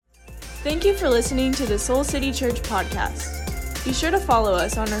Thank you for listening to the Soul City Church podcast. Be sure to follow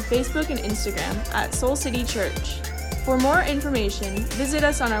us on our Facebook and Instagram at Soul City Church. For more information, visit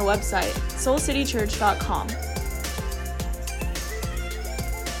us on our website, soulcitychurch.com.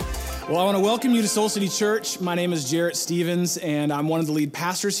 Well, I want to welcome you to Soul City Church. My name is Jarrett Stevens, and I'm one of the lead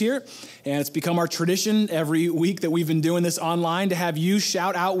pastors here. And it's become our tradition every week that we've been doing this online to have you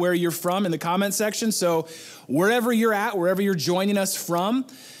shout out where you're from in the comment section. So wherever you're at, wherever you're joining us from,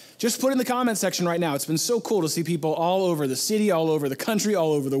 just put in the comment section right now. It's been so cool to see people all over the city, all over the country,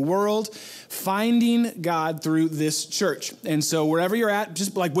 all over the world, finding God through this church. And so wherever you're at,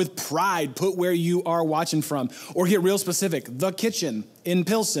 just like with pride, put where you are watching from. Or get real specific, the kitchen in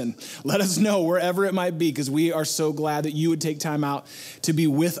Pilsen. Let us know wherever it might be, because we are so glad that you would take time out to be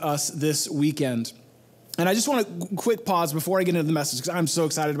with us this weekend. And I just want a quick pause before I get into the message, because I'm so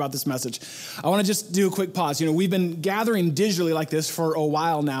excited about this message. I want to just do a quick pause. You know, we've been gathering digitally like this for a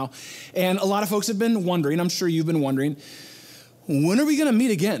while now, and a lot of folks have been wondering, I'm sure you've been wondering, when are we going to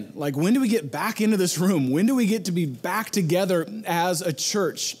meet again? Like, when do we get back into this room? When do we get to be back together as a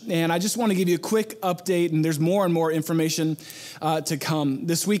church? And I just want to give you a quick update, and there's more and more information to come.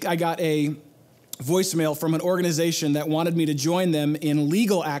 This week, I got a voicemail from an organization that wanted me to join them in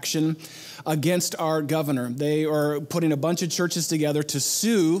legal action against our governor. They are putting a bunch of churches together to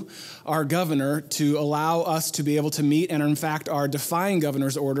sue our governor to allow us to be able to meet, and in fact are defying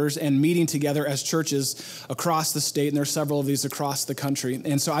governor's orders and meeting together as churches across the state, and there are several of these across the country.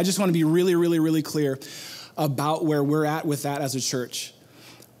 And so I just want to be really, really, really clear about where we're at with that as a church.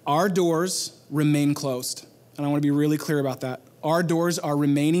 Our doors remain closed, and I want to be really clear about that. Our doors are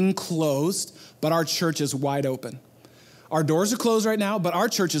remaining closed, but our church is wide open. Our doors are closed right now, but our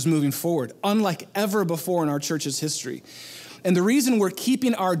church is moving forward, unlike ever before in our church's history. And the reason we're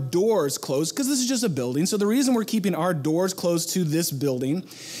keeping our doors closed, because this is just a building, so the reason we're keeping our doors closed to this building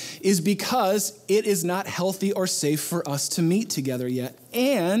is because it is not healthy or safe for us to meet together yet.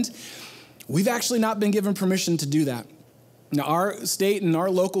 And we've actually not been given permission to do that. Now, our state and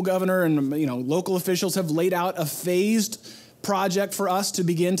our local governor and local officials have laid out a phased project for us to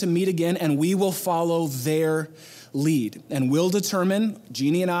begin to meet again, and we will follow their lead. And we'll determine,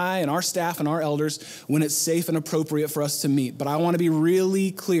 Jeannie and I and our staff and our elders, when it's safe and appropriate for us to meet. But I want to be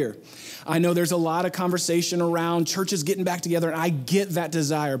really clear. I know there's a lot of conversation around churches getting back together, and I get that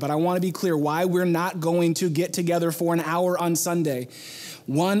desire, but I want to be clear why we're not going to get together for an hour on Sunday.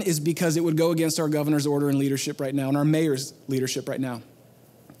 One is because it would go against our governor's order and leadership right now and our mayor's leadership right now.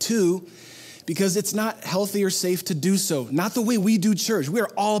 Two, because it's not healthy or safe to do so. Not the way we do church. We are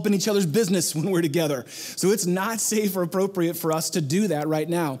all up in each other's business when we're together. So it's not safe or appropriate for us to do that right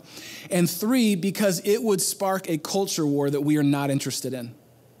now. And three, because it would spark a culture war that we are not interested in.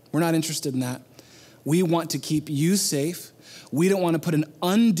 We're not interested in that. We want to keep you safe. We don't want to put an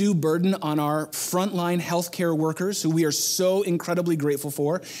undue burden on our frontline healthcare workers, who we are so incredibly grateful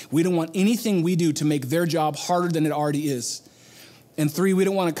for. We don't want anything we do to make their job harder than it already is. And three, we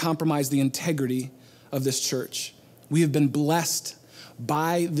don't want to compromise the integrity of this church. We have been blessed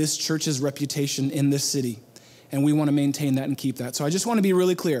by this church's reputation in this city, and we want to maintain that and keep that. So I just want to be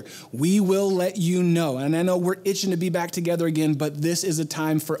really clear. We will let you know, and I know we're itching to be back together again, but this is a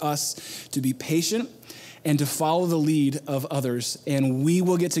time for us to be patient and to follow the lead of others. And we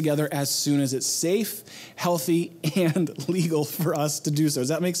will get together as soon as it's safe, healthy, and legal for us to do so. Does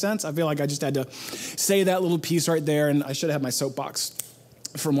that make sense? I feel like I just had to say that little piece right there, and I should have had my soapbox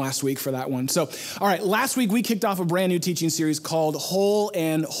from last week for that one. So, all right, last week we kicked off a brand new teaching series called Whole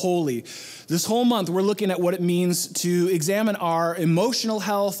and Holy. This whole month we're looking at what it means to examine our emotional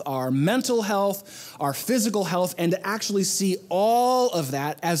health, our mental health, our physical health, and to actually see all of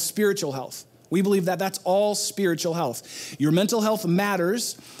that as spiritual health. We believe that that's all spiritual health. Your mental health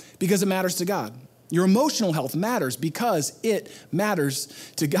matters because it matters to God. Your emotional health matters because it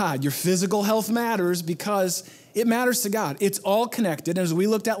matters to God. Your physical health matters because it matters to God. It's all connected. And as we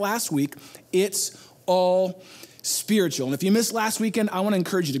looked at last week, it's all spiritual. And if you missed last weekend, I want to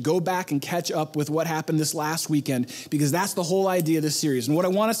encourage you to go back and catch up with what happened this last weekend, because that's the whole idea of this series. And what I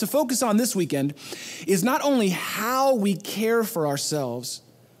want us to focus on this weekend is not only how we care for ourselves,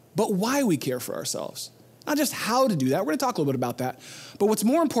 but why we care for ourselves. Not just how to do that. We're going to talk a little bit about that. But what's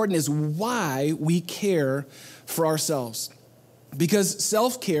more important is why we care for ourselves. Because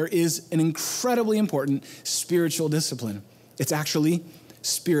self-care is an incredibly important spiritual discipline. It's actually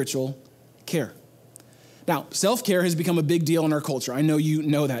spiritual care. Now, self-care has become a big deal in our culture. I know you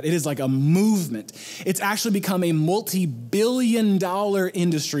know that. It is like a movement. It's actually become a multi-billion-dollar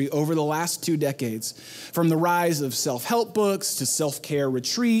industry over the last 2 decades, from the rise of self-help books to self-care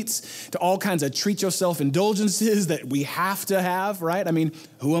retreats to all kinds of treat yourself indulgences that we have to have, right? I mean,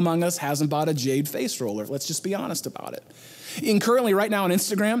 who among us hasn't bought a Jade face roller? Let's just be honest about it. And currently, right now on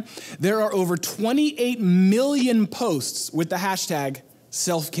Instagram, there are over 28 million posts with the hashtag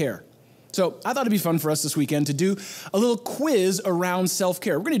self-care. So I thought it'd be fun for us this weekend to do a little quiz around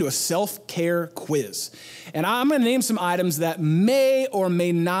self-care. We're going to do a self-care quiz. And I'm going to name some items that may or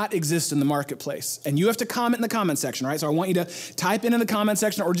may not exist in the marketplace. And you have to comment in the comment section, right? So I want you to type in the comment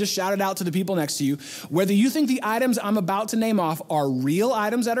section or just shout it out to the people next to you, whether you think the items I'm about to name off are real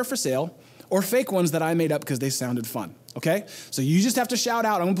items that are for sale or fake ones that I made up because they sounded fun. Okay? So you just have to shout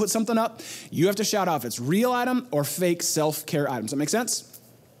out. I'm going to put something up. You have to shout out if it's real item or fake self-care items. Does that make sense?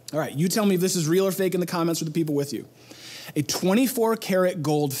 All right, you tell me if this is real or fake in the comments or the people with you. A 24-karat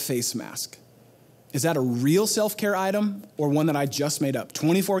gold face mask. Is that a real self-care item or one that I just made up?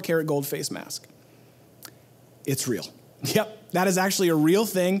 24-karat gold face mask. It's real. Yep, that is actually a real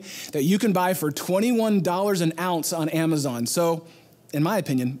thing that you can buy for $21 an ounce on Amazon. So, in my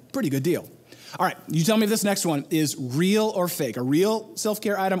opinion, pretty good deal. All right, you tell me if this next one is real or fake. A real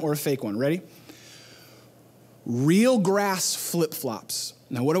self-care item or a fake one. Ready? Real grass flip-flops.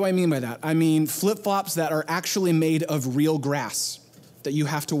 Now, what do I mean by that? I mean flip-flops that are actually made of real grass that you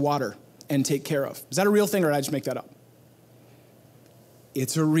have to water and take care of. Is that a real thing or did I just make that up?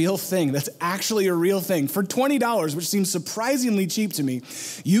 It's a real thing. That's actually a real thing. For $20, which seems surprisingly cheap to me,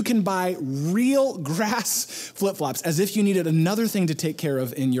 you can buy real grass flip-flops as if you needed another thing to take care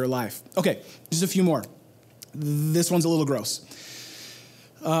of in your life. Okay, just a few more. This one's a little gross.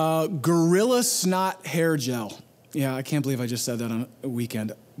 Gorilla Snot hair gel. Yeah, I can't believe I just said that on a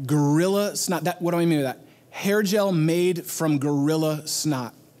weekend. Gorilla Snot. What do I mean by that? Hair gel made from gorilla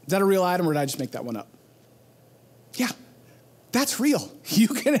snot. Is that a real item or did I just make that one up? Yeah, that's real. You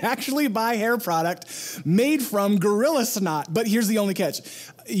can actually buy hair product made from gorilla snot. But here's the only catch.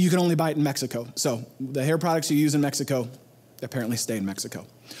 You can only buy it in Mexico. So the hair products you use in Mexico apparently stay in Mexico.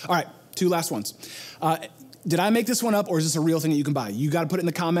 All right, 2 last ones. Did I make this one up or is this a real thing that you can buy? You got to put it in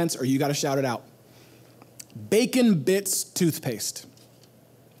the comments or you got to shout it out. Bacon Bits toothpaste.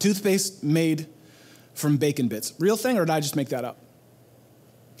 Toothpaste made from bacon bits. Real thing or did I just make that up?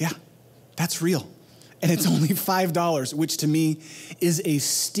 Yeah, that's real. And it's only $5, which to me is a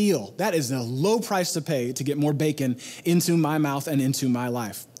steal. That is a low price to pay to get more bacon into my mouth and into my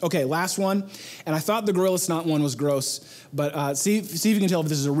life. Okay, last one. And I thought the Gorilla Snot one was gross, but see if you can tell if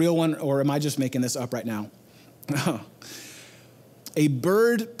this is a real one or am I just making this up right now? A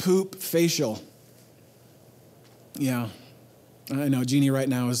bird poop facial. Yeah, I know Jeannie right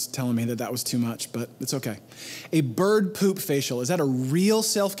now is telling me that was too much, but it's okay. A bird poop facial. Is that a real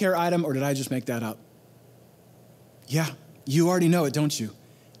self-care item or did I just make that up? Yeah, you already know it, don't you?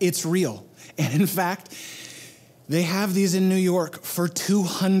 It's real. And in fact, they have these in New York for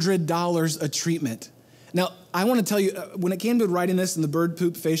 $200 a treatment. Now, I want to tell you, when it came to writing this in the bird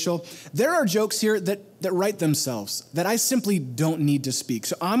poop facial, there are jokes here that write themselves that I simply don't need to speak.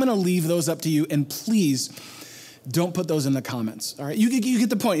 So I'm going to leave those up to you, and please don't put those in the comments, all right? You get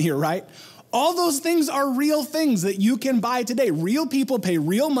the point here, right? All those things are real things that you can buy today. Real people pay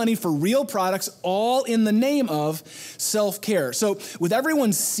real money for real products, all in the name of self-care. So with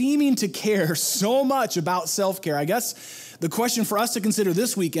everyone seeming to care so much about self-care, I guess the question for us to consider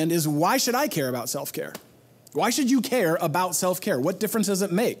this weekend is, why should I care about self-care? Why should you care about self-care? What difference does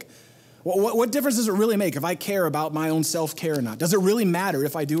it make? What difference does it really make if I care about my own self-care or not? Does it really matter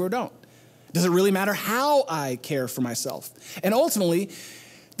if I do or don't? Does it really matter how I care for myself? And ultimately,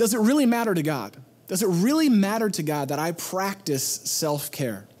 does it really matter to God? Does it really matter to God that I practice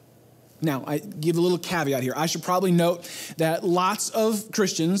self-care? Now, I give a little caveat here. I should probably note that lots of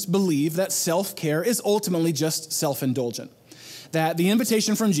Christians believe that self-care is ultimately just self-indulgent, that the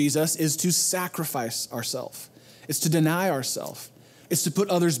invitation from Jesus is to sacrifice ourselves. It's to deny ourselves. It's to put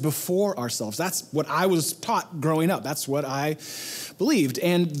others before ourselves. That's what I was taught growing up. That's what I believed.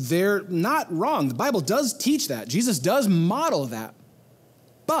 And they're not wrong. The Bible does teach that. Jesus does model that.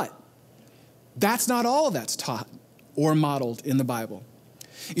 But that's not all that's taught or modeled in the Bible.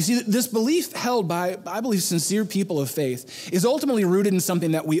 You see, this belief held by, I believe, sincere people of faith is ultimately rooted in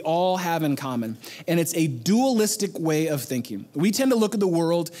something that we all have in common, and it's a dualistic way of thinking. We tend to look at the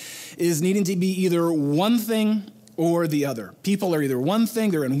world as needing to be either one thing or the other. People are either one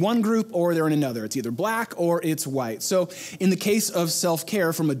thing, they're in one group, or they're in another. It's either black or it's white. So in the case of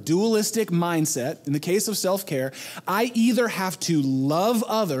self-care, from a dualistic mindset, in the case of self-care, I either have to love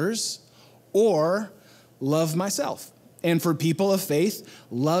others or love myself. And for people of faith,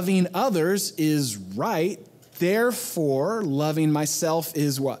 loving others is right. Therefore, loving myself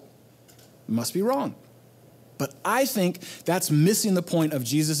is what? Must be wrong. But I think that's missing the point of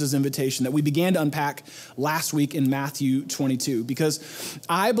Jesus' invitation that we began to unpack last week in Matthew 22, because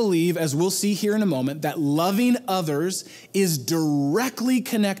I believe, as we'll see here in a moment, that loving others is directly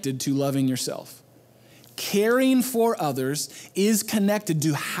connected to loving yourself. Caring for others is connected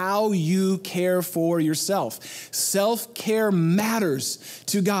to how you care for yourself. Self-care matters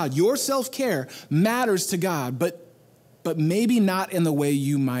to God. Your self-care matters to God, but maybe not in the way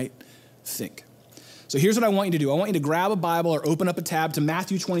you might think. So here's what I want you to do. I want you to grab a Bible or open up a tab to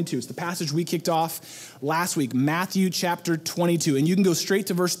Matthew 22. It's the passage we kicked off last week, Matthew chapter 22. And you can go straight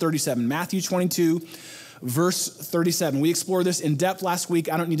to verse 37. Matthew 22, verse 37. We explored this in depth last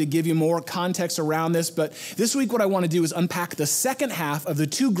week. I don't need to give you more context around this, but this week what I want to do is unpack the second half of the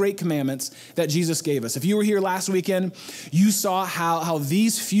two great commandments that Jesus gave us. If you were here last weekend, you saw how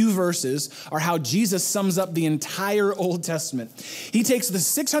these few verses are how Jesus sums up the entire Old Testament. He takes the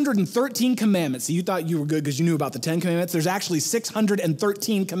 613 commandments. So you thought you were good because you knew about the 10 commandments. There's actually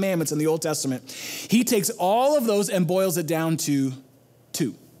 613 commandments in the Old Testament. He takes all of those and boils it down to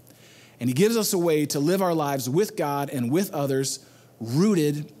 2. And he gives us a way to live our lives with God and with others,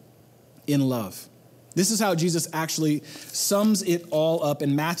 rooted in love. This is how Jesus actually sums it all up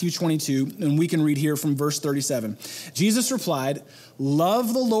in Matthew 22, and we can read here from verse 37. Jesus replied,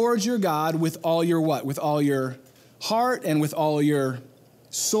 "Love the Lord your God with all your what? With all your heart and with all your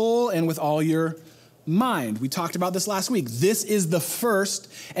soul and with all your mind." We talked about this last week. This is the first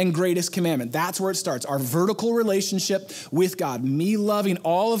and greatest commandment. That's where it starts. Our vertical relationship with God. Me loving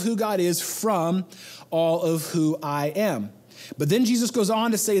all of who God is from all of who I am. But then Jesus goes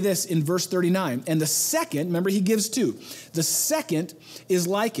on to say this in verse 39. And the second, remember he gives 2. The second is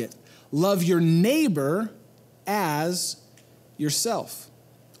like it. Love your neighbor as yourself.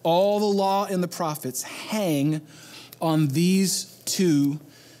 All the law and the prophets hang on these 2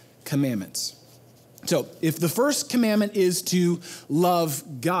 commandments. So if the first commandment is to love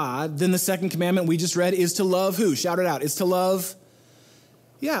God, then the second commandment we just read is to love who? Shout it out. It's to love,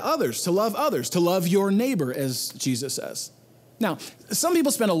 others, to love your neighbor, as Jesus says. Now, some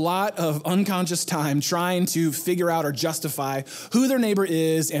people spend a lot of unconscious time trying to figure out or justify who their neighbor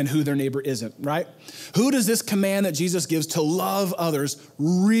is and who their neighbor isn't, right? Who does this command that Jesus gives to love others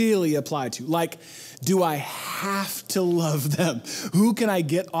really apply to? Like, do I have to love them? Who can I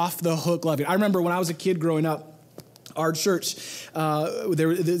get off the hook loving? I remember when I was a kid growing up, our church,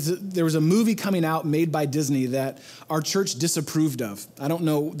 there was a movie coming out made by Disney that our church disapproved of. I don't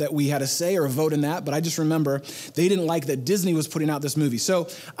know that we had a say or a vote in that, but I just remember they didn't like that Disney was putting out this movie. So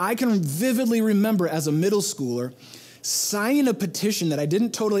I can vividly remember as a middle schooler signing a petition that I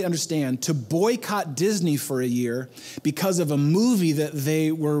didn't totally understand to boycott Disney for a year because of a movie that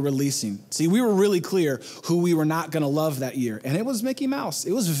they were releasing. See, we were really clear who we were not going to love that year, and it was Mickey Mouse.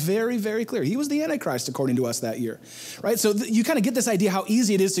 It was very, very clear. He was the Antichrist, according to us that year, right? So you kind of get this idea how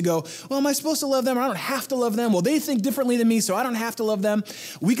easy it is to go, well, am I supposed to love them or I don't have to love them? Well, they think differently than me, so I don't have to love them.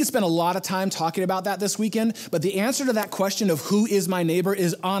 We could spend a lot of time talking about that this weekend, but the answer to that question of who is my neighbor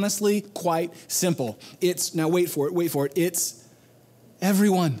is honestly quite simple. Now wait for it. It's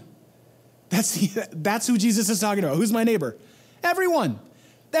everyone. That's who Jesus is talking about. Who's my neighbor? Everyone.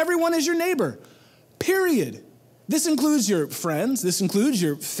 Everyone is your neighbor, period. This includes your friends. This includes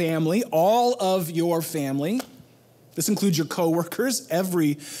your family, all of your family. This includes your coworkers,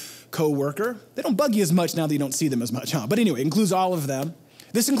 every coworker. They don't bug you as much now that you don't see them as much, huh? But anyway, it includes all of them.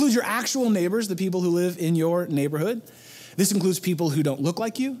 This includes your actual neighbors, the people who live in your neighborhood. This includes people who don't look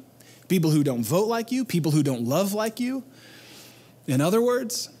like you, people who don't vote like you, people who don't love like you. In other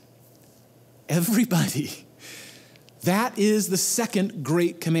words, everybody. That is the second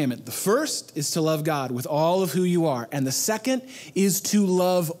great commandment. The first is to love God with all of who you are. And the second is to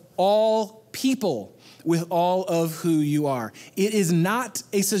love all people with all of who you are. It is not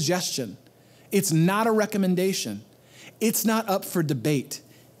a suggestion. It's not a recommendation. It's not up for debate.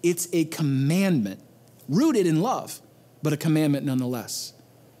 It's a commandment rooted in love, but a commandment nonetheless.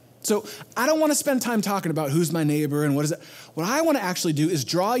 So I don't want to spend time talking about who's my neighbor and what is it. What I want to actually do is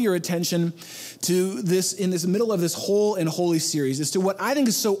draw your attention to this in this middle of this whole and holy series as to what I think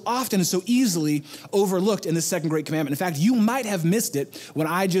is so often and so easily overlooked in the second great commandment. In fact, you might have missed it when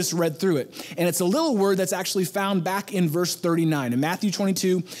I just read through it. And it's a little word that's actually found back in verse 39, in Matthew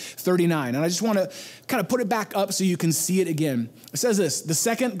 22, 39. And I just want to kind of put it back up so you can see it again. It says this, the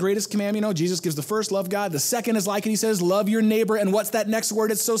second greatest commandment, Jesus gives the first, love God. The second is like it, he says, love your neighbor. And what's that next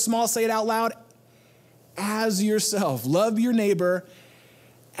word? It's so small, say it out loud. As yourself. Love your neighbor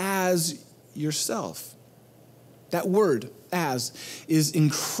as yourself. that word, as, is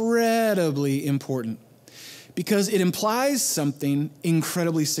incredibly important because it implies something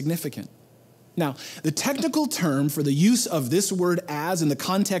incredibly significant. Now, the technical term for the use of this word as in the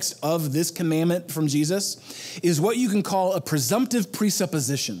context of this commandment from Jesus is what you can call a presumptive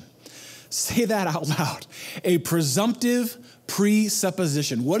presupposition. Say that out loud. A presumptive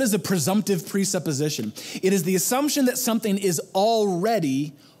presupposition. What is a presumptive presupposition? It is the assumption that something is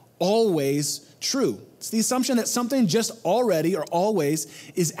already, always true. It's the assumption that something just already or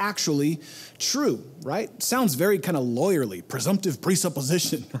always is actually true, right? Sounds very kind of lawyerly, presumptive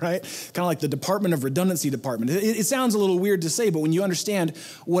presupposition, right? Kind of like the Department of Redundancy Department. It sounds a little weird to say, but when you understand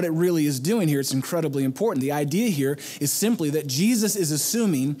what it really is doing here, it's incredibly important. The idea here is simply that Jesus is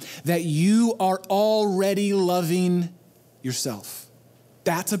assuming that you are already loving yourself.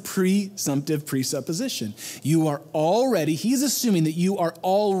 That's a presumptive presupposition. You are already, he's assuming that you are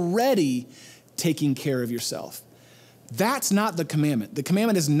already taking care of yourself. That's not the commandment. The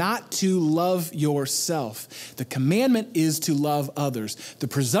commandment is not to love yourself. The commandment is to love others. The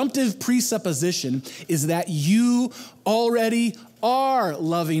presumptive presupposition is that you already are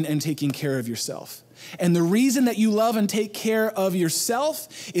loving and taking care of yourself. And the reason that you love and take care of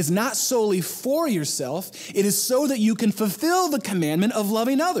yourself is not solely for yourself. It is so that you can fulfill the commandment of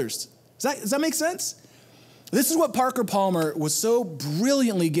loving others. Does that make sense? This is what Parker Palmer was so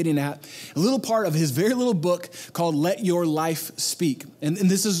brilliantly getting at, a little part of his very little book called Let Your Life Speak. And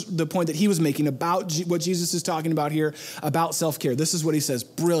this is the point that he was making about what Jesus is talking about here, about self-care. This is what he says,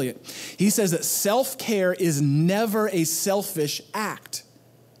 brilliant. He says that self-care is never a selfish act.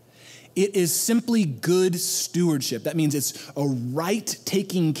 It is simply good stewardship. That means it's a right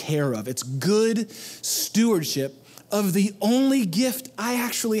taking care of. It's good stewardship of the only gift I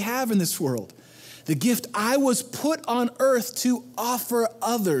actually have in this world. The gift I was put on earth to offer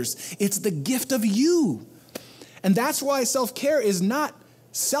others. It's the gift of you. And that's why self-care is not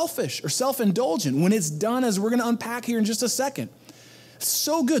selfish or self-indulgent when it's done, as we're going to unpack here in just a second.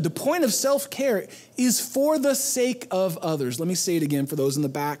 So good. The point of self-care is for the sake of others. Let me say it again for those in the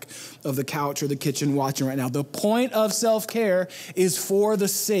back of the couch or the kitchen watching right now. The point of self-care is for the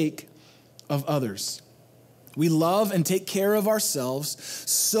sake of others. We love and take care of ourselves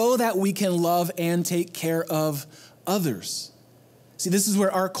so that we can love and take care of others. See, this is where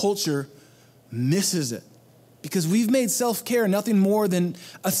our culture misses it because we've made self-care nothing more than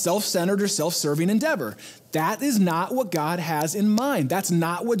a self-centered or self-serving endeavor. That is not what God has in mind. That's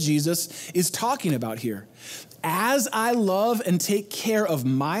not what Jesus is talking about here. As I love and take care of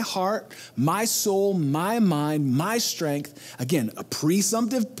my heart, my soul, my mind, my strength, again, a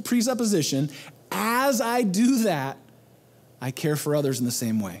presumptive presupposition, as I do that, I care for others in the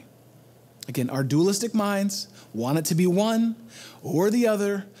same way. Again, our dualistic minds want it to be one or the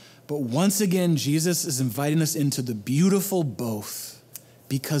other, but once again, Jesus is inviting us into the beautiful both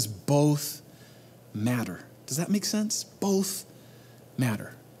because both matter. Does that make sense? Both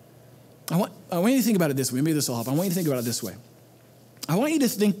matter. I want you to think about it this way. Maybe this will help. I want you to think about it this way. I want you to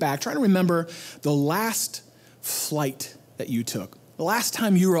think back, try to remember the last flight that you took. The last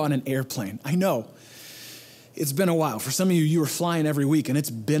time you were on an airplane. I know it's been a while. For some of you, you were flying every week, and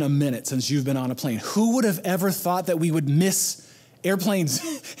it's been a minute since you've been on a plane. Who would have ever thought that we would miss airplanes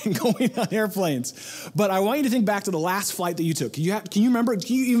and going on airplanes? But I want you to think back to the last flight that you took. Can you remember?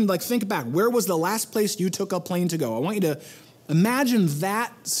 Can you even think back? Where was the last place you took a plane to go? I want you to imagine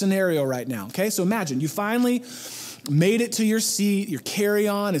that scenario right now. Okay, so imagine you finally made it to your seat, your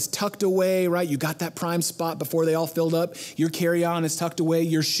carry-on is tucked away, right? You got that prime spot before they all filled up. Your carry-on is tucked away.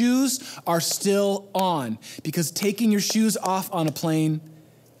 Your shoes are still on because taking your shoes off on a plane,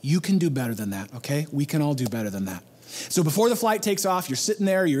 you can do better than that, okay? We can all do better than that. So before the flight takes off, you're sitting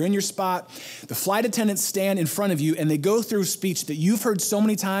there, you're in your spot. The flight attendants stand in front of you and they go through a speech that you've heard so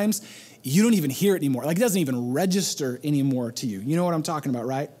many times, you don't even hear it anymore. Like it doesn't even register anymore to you. You know what I'm talking about,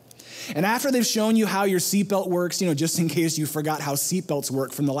 right? And after they've shown you how your seatbelt works, just in case you forgot how seatbelts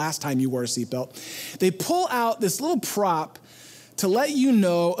work from the last time you wore a seatbelt, they pull out this little prop to let you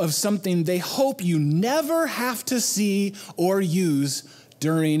know of something they hope you never have to see or use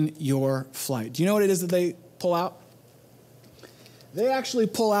during your flight. Do you know what it is that they pull out? They actually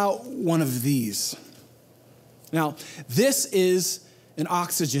pull out one of these. Now, this is an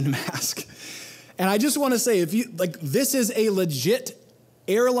oxygen mask. And I just want to say, this is a legit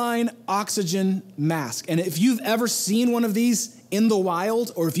airline oxygen mask. And if you've ever seen one of these in the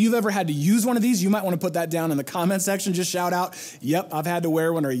wild, or if you've ever had to use one of these, you might want to put that down in the comment section. Just shout out, yep, I've had to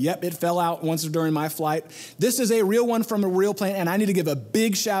wear one, or yep, it fell out once during my flight. This is a real one from a real plane, and I need to give a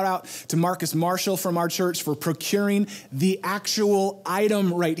big shout out to Marcus Marshall from our church for procuring the actual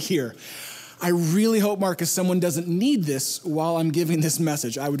item right here. I really hope, Marcus, someone doesn't need this while I'm giving this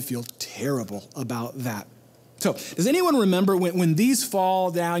message. I would feel terrible about that. So does anyone remember when these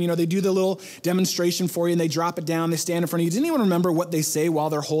fall down, they do the little demonstration for you and they drop it down, they stand in front of you. Does anyone remember what they say while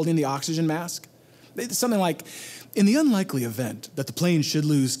they're holding the oxygen mask? It's something like, in the unlikely event that the plane should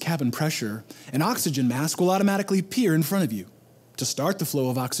lose cabin pressure, an oxygen mask will automatically appear in front of you. To start the flow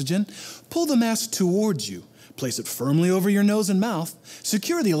of oxygen, pull the mask towards you, place it firmly over your nose and mouth,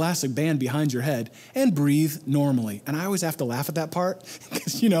 secure the elastic band behind your head, and breathe normally. And I always have to laugh at that part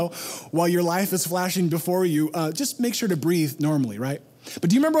because, while your life is flashing before you, just make sure to breathe normally, right? But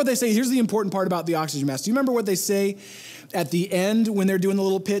do you remember what they say? Here's the important part about the oxygen mask. Do you remember what they say at the end when they're doing the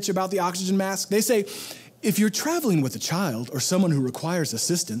little pitch about the oxygen mask? They say, if you're traveling with a child or someone who requires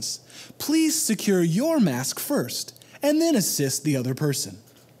assistance, please secure your mask first and then assist the other person.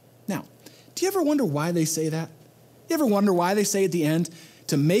 Now, do you ever wonder why they say that? You ever wonder why they say at the end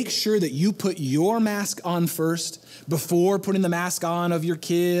to make sure that you put your mask on first before putting the mask on of your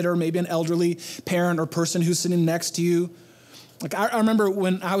kid or maybe an elderly parent or person who's sitting next to you? Like I remember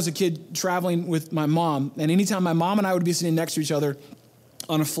when I was a kid traveling with my mom, and anytime my mom and I would be sitting next to each other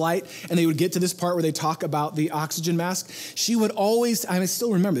on a flight, and they would get to this part where they talk about the oxygen mask, she would always, I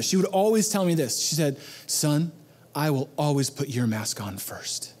still remember this, she would always tell me this. She said, son, I will always put your mask on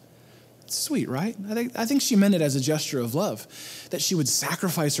first. It's sweet, right? I think she meant it as a gesture of love, that she would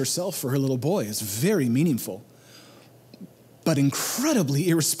sacrifice herself for her little boy. It's very meaningful, but incredibly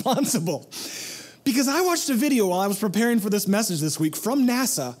irresponsible. Because I watched a video while I was preparing for this message this week from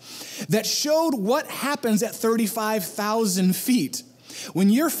NASA that showed what happens at 35,000 feet.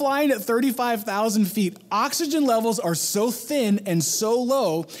 When you're flying at 35,000 feet, oxygen levels are so thin and so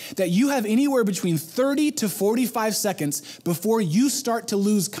low that you have anywhere between 30 to 45 seconds before you start to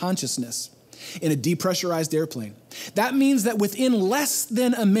lose consciousness in a depressurized airplane. That means that within less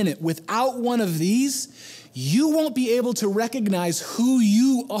than a minute, without one of these, you won't be able to recognize who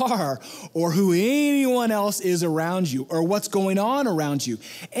you are or who anyone else is around you or what's going on around you.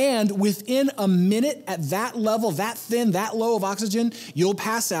 And within a minute at that level, that thin, that low of oxygen, you'll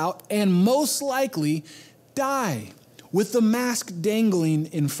pass out and most likely die with the mask dangling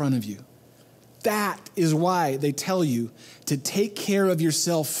in front of you. That is why they tell you to take care of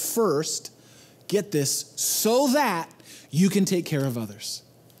yourself first, get this, so that you can take care of others.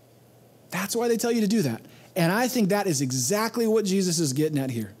 That's why they tell you to do that. And I think that is exactly what Jesus is getting at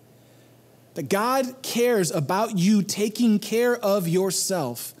here. That God cares about you taking care of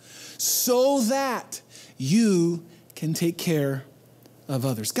yourself so that you can take care of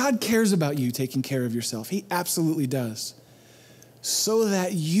others. God cares about you taking care of yourself. He absolutely does. So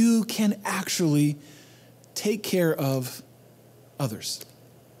that you can actually take care of others.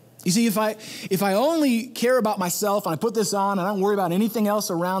 You see, if I only care about myself and I put this on and I don't worry about anything else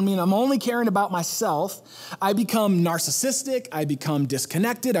around me and I'm only caring about myself, I become narcissistic, I become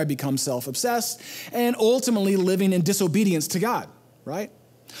disconnected, I become self-obsessed, and ultimately living in disobedience to God, right?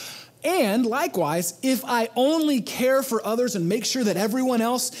 And likewise, if I only care for others and make sure that everyone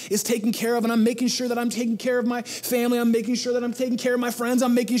else is taken care of, and I'm making sure that I'm taking care of my family, I'm making sure that I'm taking care of my friends,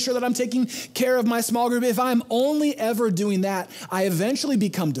 I'm making sure that I'm taking care of my small group, if I'm only ever doing that, I eventually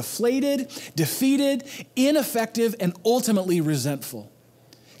become deflated, defeated, ineffective, and ultimately resentful.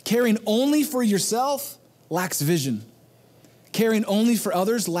 Caring only for yourself lacks vision. Caring only for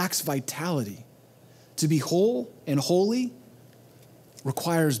others lacks vitality. To be whole and holy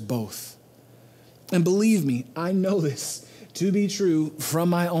requires both. And believe me, I know this to be true from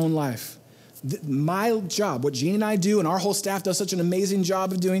my own life. My job, what Jeannie and I do, and our whole staff does such an amazing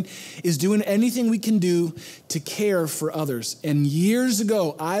job of doing, is doing anything we can do to care for others. And years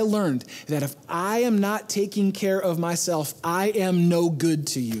ago, I learned that if I am not taking care of myself, I am no good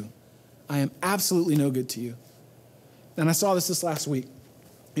to you. I am absolutely no good to you. And I saw this last week.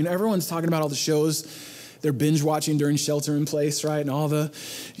 Everyone's talking about all the shows they're binge watching during shelter in place, right? And all the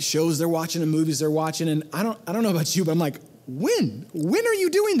shows they're watching and movies they're watching. And I don't know about you, but I'm like, when are you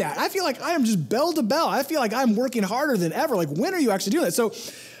doing that? I feel like I am just bell to bell. I feel like I'm working harder than ever. Like, when are you actually doing that? So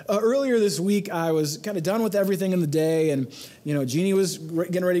earlier this week, I was kind of done with everything in the day. And, Jeannie was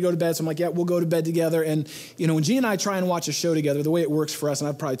getting ready to go to bed. So I'm like, yeah, we'll go to bed together. And, when Jeannie and I try and watch a show together, the way it works for us, and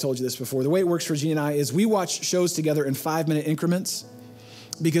I've probably told you this before, the way it works for Jeannie and I is we watch shows together in 5-minute increments.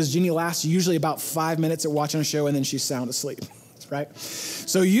 Because Jeannie lasts usually about 5 minutes at watching a show and then she's sound asleep, right?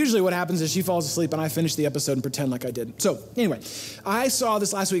 So usually what happens is she falls asleep and I finish the episode and pretend like I didn't. So anyway, I saw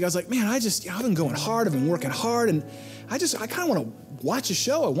this last week. I was like, man, I've been going hard. I've been working hard. And I kind of want to watch a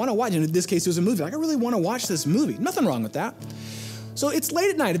show. I want to watch, and in this case, it was a movie. Like, I really want to watch this movie. Nothing wrong with that. So it's late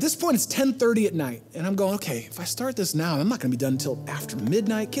at night. At this point, it's 10:30 at night. And I'm going, okay, if I start this now, I'm not going to be done until after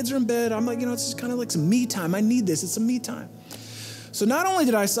midnight. Kids are in bed. I'm like, it's just kind of like some me time. I need this. It's some me time. So not only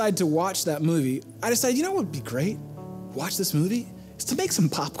did I decide to watch that movie, I decided, what would be great? Watch this movie? Is to make some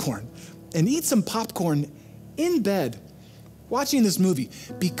popcorn and eat some popcorn in bed watching this movie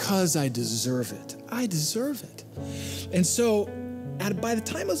because I deserve it. I deserve it. And so by the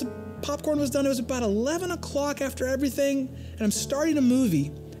time popcorn was done, it was about 11 o'clock after everything, and I'm starting a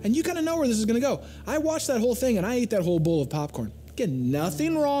movie, and you kind of know where this is going to go. I watched that whole thing, and I ate that whole bowl of popcorn. Again,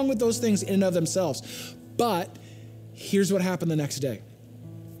 nothing wrong with those things in and of themselves, but here's what happened the next day.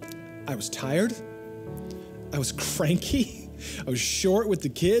 I was tired. I was cranky. I was short with the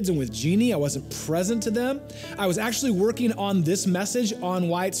kids and with Jeannie. I wasn't present to them. I was actually working on this message on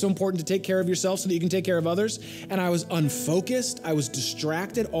why it's so important to take care of yourself so that you can take care of others. And I was unfocused. I was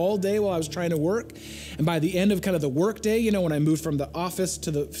distracted all day while I was trying to work. And by the end of kind of the work day, when I moved from the office to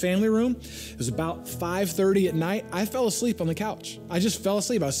the family room, it was about 5:30 at night. I fell asleep on the couch. I just fell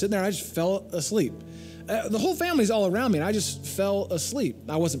asleep. I was sitting there. I just fell asleep. The whole family's all around me, and I just fell asleep.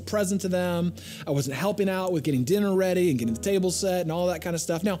 I wasn't present to them. I wasn't helping out with getting dinner ready and getting the table set and all that kind of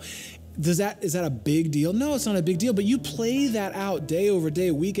stuff. Now, is that a big deal? No, it's not a big deal, but you play that out day over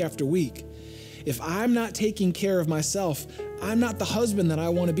day, week after week. If I'm not taking care of myself, I'm not the husband that I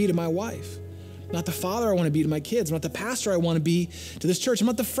want to be to my wife. I'm not the father I want to be to my kids. I'm not the pastor I want to be to this church. I'm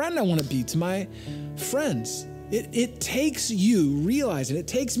not the friend I want to be to my friends. It takes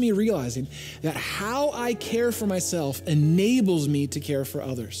me realizing that how I care for myself enables me to care for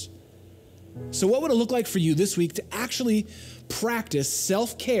others. So what would it look like for you this week to actually practice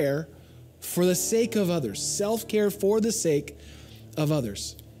self-care for the sake of others? Self-care for the sake of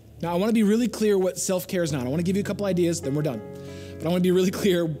others. Now, I want to be really clear what self-care is not. I want to give you a couple ideas, then we're done. But I want to be really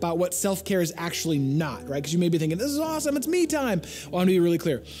clear about what self-care is actually not, right? Because you may be thinking, this is awesome, it's me time. Well, I want to be really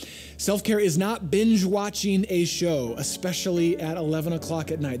clear. Self-care is not binge watching a show, especially at 11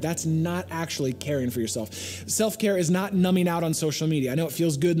 o'clock at night. That's not actually caring for yourself. Self-care is not numbing out on social media. I know it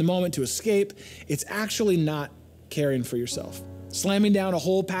feels good in the moment to escape. It's actually not caring for yourself. Slamming down a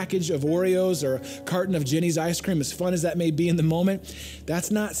whole package of Oreos or a carton of Jenny's ice cream, as fun as that may be in the moment, that's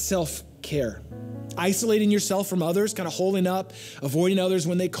not self-care. Isolating yourself from others, kind of holding up, avoiding others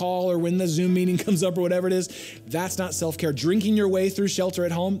when they call or when the Zoom meeting comes up or whatever it is, that's not self-care. Drinking your way through shelter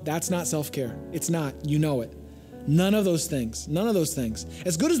at home, that's not self-care. It's not. You know it. None of those things,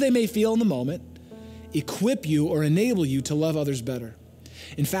 as good as they may feel in the moment, equip you or enable you to love others better.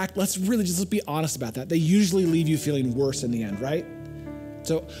 In fact, let's be honest about that. They usually leave you feeling worse in the end, right?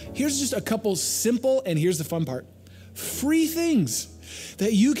 So here's just a couple simple, and here's the fun part, free things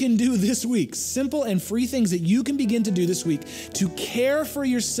that you can do this week. Simple and free things that you can begin to do this week to care for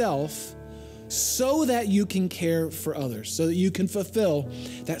yourself so that you can care for others, so that you can fulfill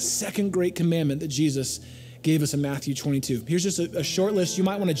that second great commandment that Jesus gave us in Matthew 22. Here's just a short list. You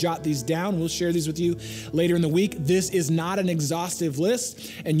might want to jot these down. We'll share these with you later in the week. This is not an exhaustive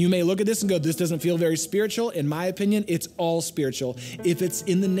list, and you may look at this and go, this doesn't feel very spiritual. In my opinion, it's all spiritual if it's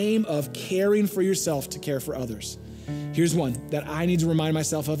in the name of caring for yourself to care for others. Here's one that I need to remind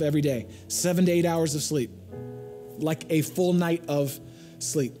myself of every day: 7 to 8 hours of sleep, like a full night of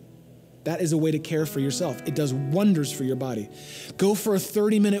sleep. That is a way to care for yourself. It does wonders for your body. Go for a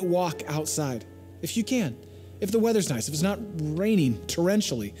 30-minute walk outside if you can. If the weather's nice, if it's not raining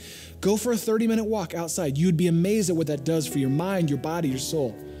torrentially, go for a 30-minute walk outside. You'd be amazed at what that does for your mind, your body, your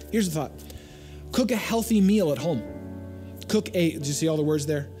soul. Here's the thought. Cook a healthy meal at home. Did you see all the words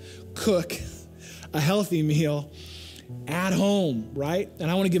there? Cook a healthy meal at home, right?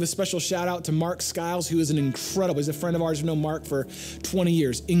 And I want to give a special shout out to Mark Skiles, who is he's a friend of ours. We've known Mark for 20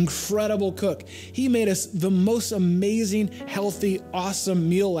 years. Incredible cook. He made us the most amazing, healthy, awesome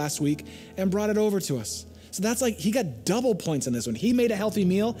meal last week and brought it over to us. So that's like, he got double points on this one. He made a healthy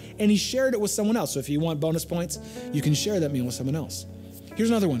meal and he shared it with someone else. So if you want bonus points, you can share that meal with someone else. Here's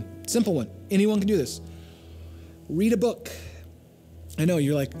another one, simple one. Anyone can do this. Read a book. I know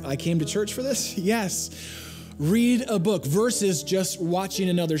you're like, I came to church for this? Yes. Read a book versus just watching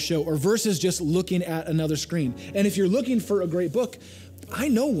another show or versus just looking at another screen. And if you're looking for a great book, I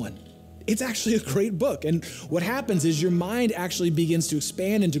know one. It's actually a great book. And what happens is your mind actually begins to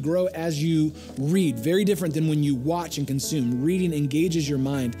expand and to grow as you read. Very different than when you watch and consume. Reading engages your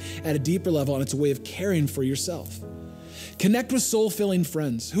mind at a deeper level, and it's a way of caring for yourself. Connect with soul-filling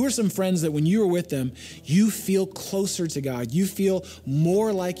friends. Who are some friends that when you are with them, you feel closer to God? You feel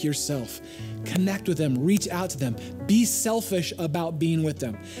more like yourself. Connect with them. Reach out to them. Be selfish about being with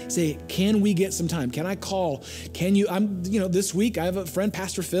them. Say, can we get some time? Can I call? Can you? This week I have a friend,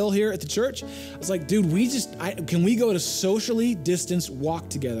 Pastor Phil, here at the church. I was like, dude, can we go to socially distanced walk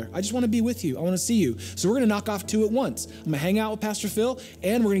together? I just want to be with you. I want to see you. So we're going to knock off two at once. I'm going to hang out with Pastor Phil,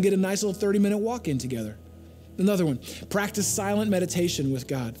 and we're going to get a nice little 30-minute walk in together. Another one, practice silent meditation with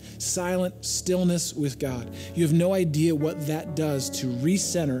God, silent stillness with God. You have no idea what that does to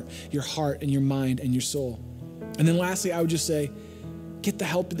recenter your heart and your mind and your soul. And then lastly, I would just say, get the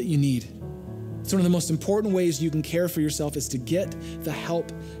help that you need. It's one of the most important ways you can care for yourself is to get the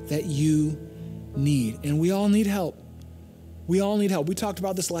help that you need. And we all need help. We all need help. We talked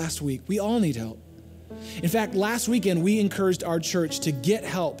about this last week. We all need help. In fact, last weekend, we encouraged our church to get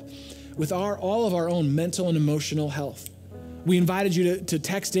help with all of our own mental and emotional health. We invited you to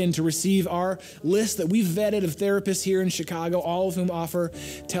text in to receive our list that we've vetted of therapists here in Chicago, all of whom offer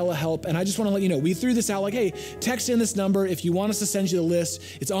telehelp. And I just want to let you know, we threw this out like, hey, text in this number if you want us to send you the list.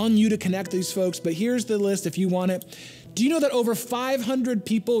 It's on you to connect these folks, but here's the list if you want it. Do you know that over 500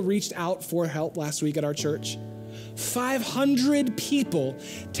 people reached out for help last week at our church? 500 people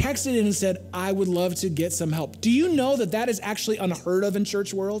texted in and said, I would love to get some help. Do you know that that is actually unheard of in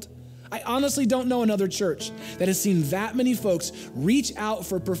church world? I honestly don't know another church that has seen that many folks reach out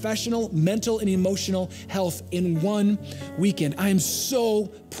for professional, mental, and emotional health in one weekend. I am so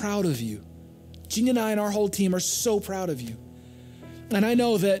proud of you. Jeannie and I and our whole team are so proud of you. And I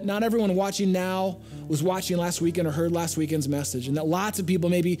know that not everyone watching now was watching last weekend or heard last weekend's message, and that lots of people,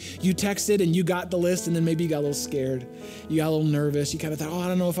 maybe you texted and you got the list and then maybe you got a little scared. You got a little nervous. You kind of thought, I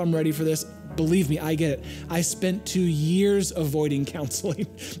don't know if I'm ready for this. Believe me, I get it. I spent 2 years avoiding counseling.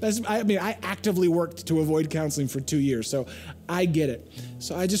 I actively worked to avoid counseling for 2 years, so I get it.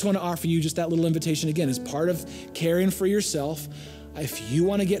 So I just want to offer you just that little invitation again as part of caring for yourself. If you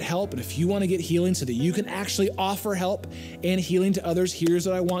want to get help and if you want to get healing so that you can actually offer help and healing to others, here's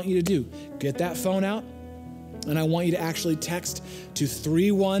what I want you to do. Get that phone out, and I want you to actually text to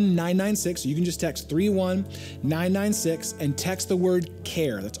 31996. So you can just text 31996 and text the word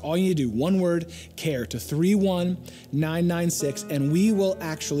care. That's all you need to do. One word, care, to 31996, and we will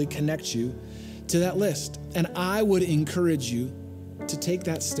actually connect you to that list. And I would encourage you to take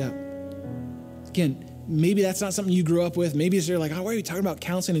that step. Again, maybe that's not something you grew up with. Maybe you're like, why are you talking about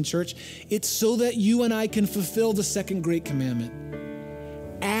counseling in church? It's so that you and I can fulfill the second great commandment.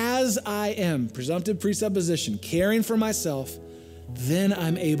 As I am, presumptive presupposition, caring for myself, then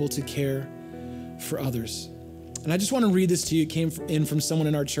I'm able to care for others. And I just want to read this to you. It came in from someone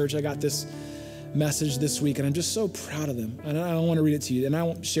in our church. I got this message this week, and I'm just so proud of them. And I don't want to read it to you, and I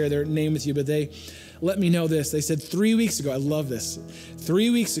won't share their name with you, but they let me know this. They said 3 weeks ago, I love this.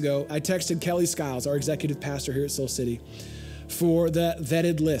 3 weeks ago, I texted Kelly Skiles, our executive pastor here at Soul City, for the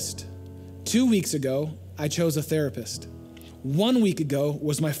vetted list. 2 weeks ago, I chose a therapist. 1 week ago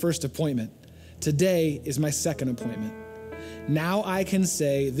was my first appointment. Today is my second appointment. Now I can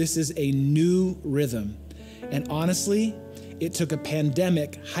say this is a new rhythm. And honestly, it took a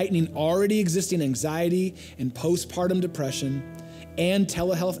pandemic heightening already existing anxiety and postpartum depression and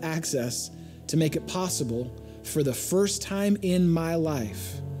telehealth access to make it possible for the first time in my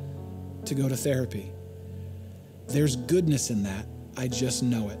life to go to therapy. There's goodness in that. I just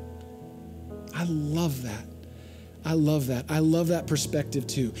know it. I love that. I love that. I love that perspective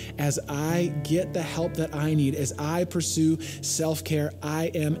too. As I get the help that I need, as I pursue self-care, I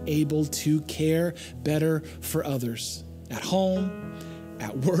am able to care better for others at home,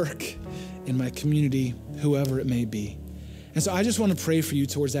 at work, in my community, whoever it may be. And so I just want to pray for you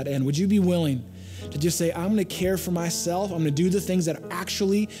towards that end. Would you be willing to just say, I'm going to care for myself. I'm going to do the things that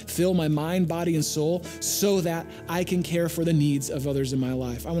actually fill my mind, body, and soul so that I can care for the needs of others in my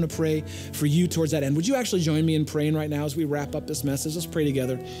life. I want to pray for you towards that end. Would you actually join me in praying right now as we wrap up this message? Let's pray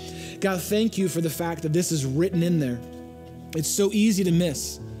together. God, thank you for the fact that this is written in there. It's so easy to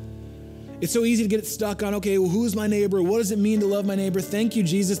miss. It's so easy to get stuck on, okay, well, who's my neighbor? What does it mean to love my neighbor? Thank you,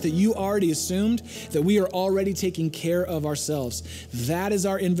 Jesus, that you already assumed that we are already taking care of ourselves. That is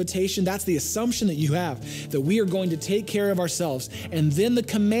our invitation. That's the assumption that you have, that we are going to take care of ourselves. And then the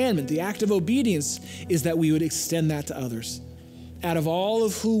commandment, the act of obedience, is that we would extend that to others. Out of all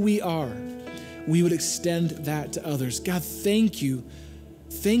of who we are, we would extend that to others. God, thank you.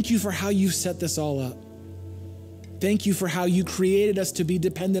 Thank you for how you set this all up. Thank you for how you created us to be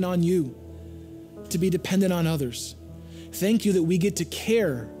dependent on you, to be dependent on others. Thank you that we get to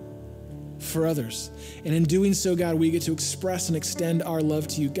care for others. And in doing so, God, we get to express and extend our love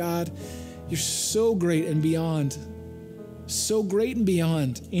to you. God, you're so great and beyond so great and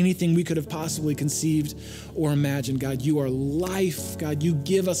beyond anything we could have possibly conceived or imagined. God, you are life. God, you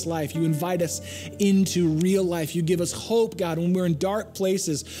give us life. You invite us into real life. You give us hope, God, when we're in dark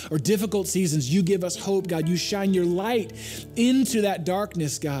places or difficult seasons. You give us hope, God. You shine your light into that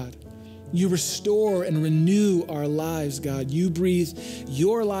darkness, God. You restore and renew our lives, God. You breathe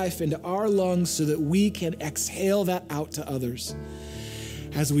your life into our lungs so that we can exhale that out to others.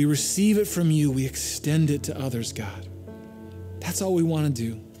 As we receive it from you, we extend it to others, God. That's all we want to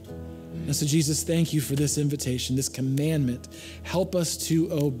do. And so, Jesus, thank you for this invitation, this commandment. Help us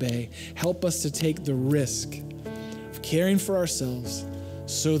to obey. Help us to take the risk of caring for ourselves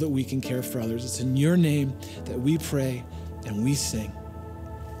so that we can care for others. It's in your name that we pray and we sing.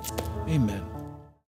 Amen.